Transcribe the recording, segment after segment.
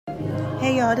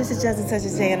Hey y'all, this is Justin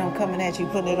Touches J, and I'm coming at you,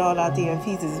 putting it all out there in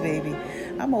pieces, baby.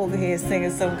 I'm over here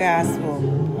singing some gospel.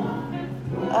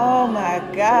 Oh my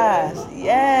gosh,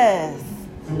 yes.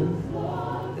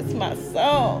 It's my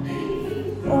song.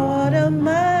 Order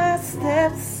my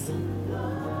steps.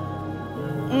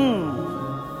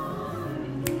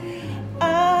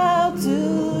 I'll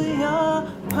do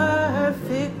your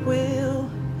perfect will.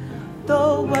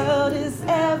 The world is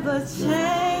ever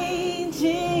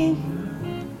changing.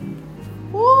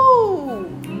 Woo!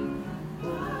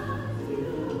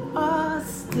 Are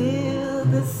still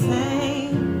the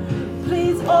same.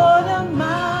 Please order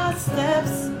my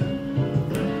steps.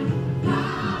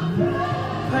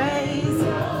 Praise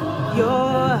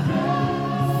your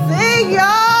sing,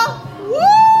 y'all.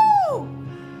 Woo!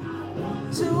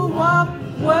 To walk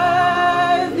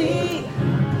worthy.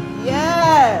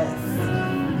 Yes.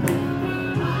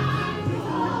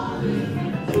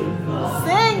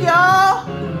 Sing, y'all.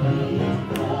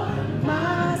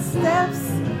 My steps,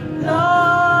 Lord.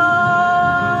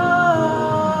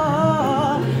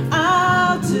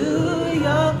 I'll do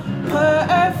your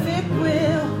perfect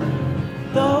will.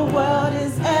 The world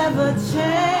is ever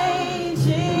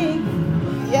changing.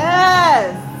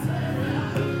 Yes.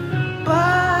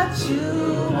 But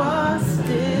you are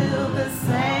still the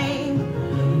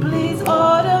same. Please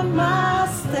order my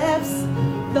steps,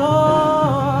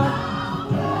 Lord.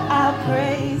 I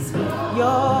praise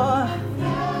your.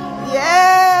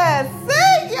 Yes.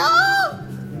 Sing,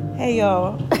 y'all. Hey,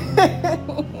 y'all.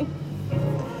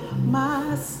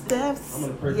 My steps,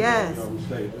 yes,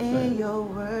 in your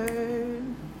word.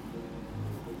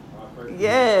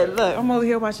 Yeah, look, I'm over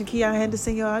here watching Keon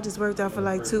Henderson, y'all. I just worked out for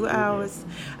like 2 hours.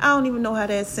 I don't even know how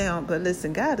that sounds, but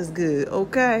listen, God is good,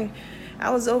 okay? I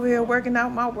was over here working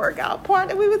out my workout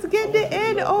partner. We was getting it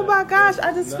in. Oh my gosh,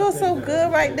 I just feel so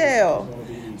good right now.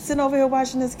 Sitting over here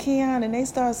watching this Keon, and they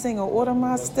start singing Order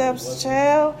My Steps,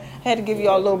 child. I had to give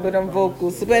y'all a little bit of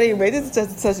vocals. But anyway, this is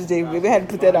just a touch of J, baby. I had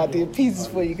to put that out there in pieces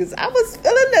for you because I was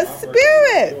feeling the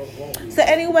spirit. So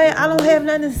anyway, I don't have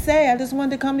nothing to say. I just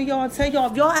wanted to come to y'all and tell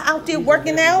y'all, if y'all are out there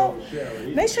working out,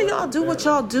 make sure y'all do what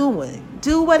y'all doing.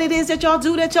 Do what it is that y'all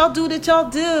do, that y'all do, that y'all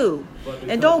do.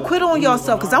 And don't quit on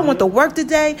yourself, because I went to work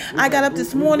today. I got up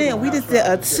this morning and we just did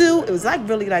a 2. It was like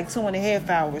really like 2.5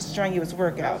 hours strenuous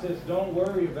workout.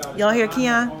 Y'all hear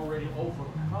Keon?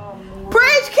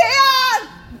 Preach, Keon!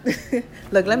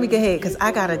 Look, let me go ahead, because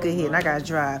I got to go ahead and I got to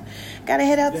drive. Got to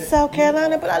head out to South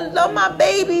Carolina, but I love my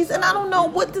babies, and I don't know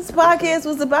what this podcast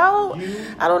was about.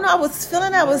 I don't know. I was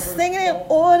singing it.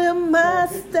 Order my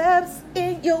steps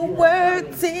in your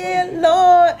word, dear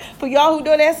Lord. For y'all who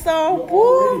know that song,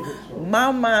 woo, my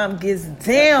mom gets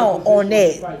down on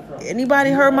that.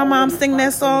 Anybody heard my mom sing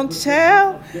that song,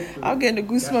 child? I'm getting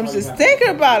the goosebumps just thinking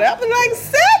about it. I'm like,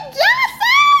 sit, Josie!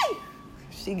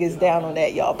 She gets down on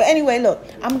that, y'all. But anyway, look,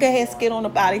 I'm going to go ahead and skid on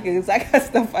up out of here because I got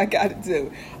stuff I got to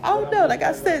do. I don't know. Like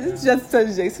I said, it's just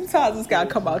Sunday. Sometimes it's got to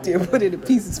come out there and put it in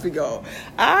pieces for y'all.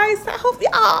 All right? So I hope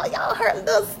y'all heard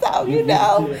little stuff, you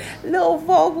know. Little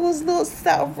vocals, little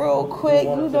stuff real quick.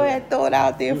 You know, I throw it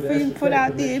out there for you, put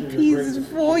out there in pieces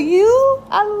for you.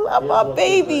 I love my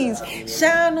babies.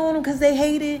 Shine on them because they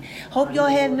hate it. Hope y'all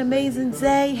had an amazing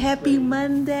day. Happy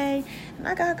Monday. And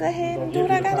I got to go ahead and do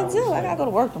what I got to do. I got to go to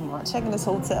work tomorrow. Checking this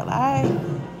hotel. All right?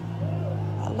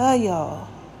 I love y'all.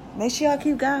 Make sure y'all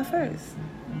keep God first.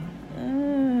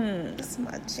 This is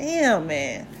my jam,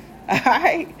 man. All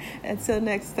right? Until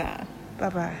next time.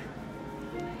 Bye-bye.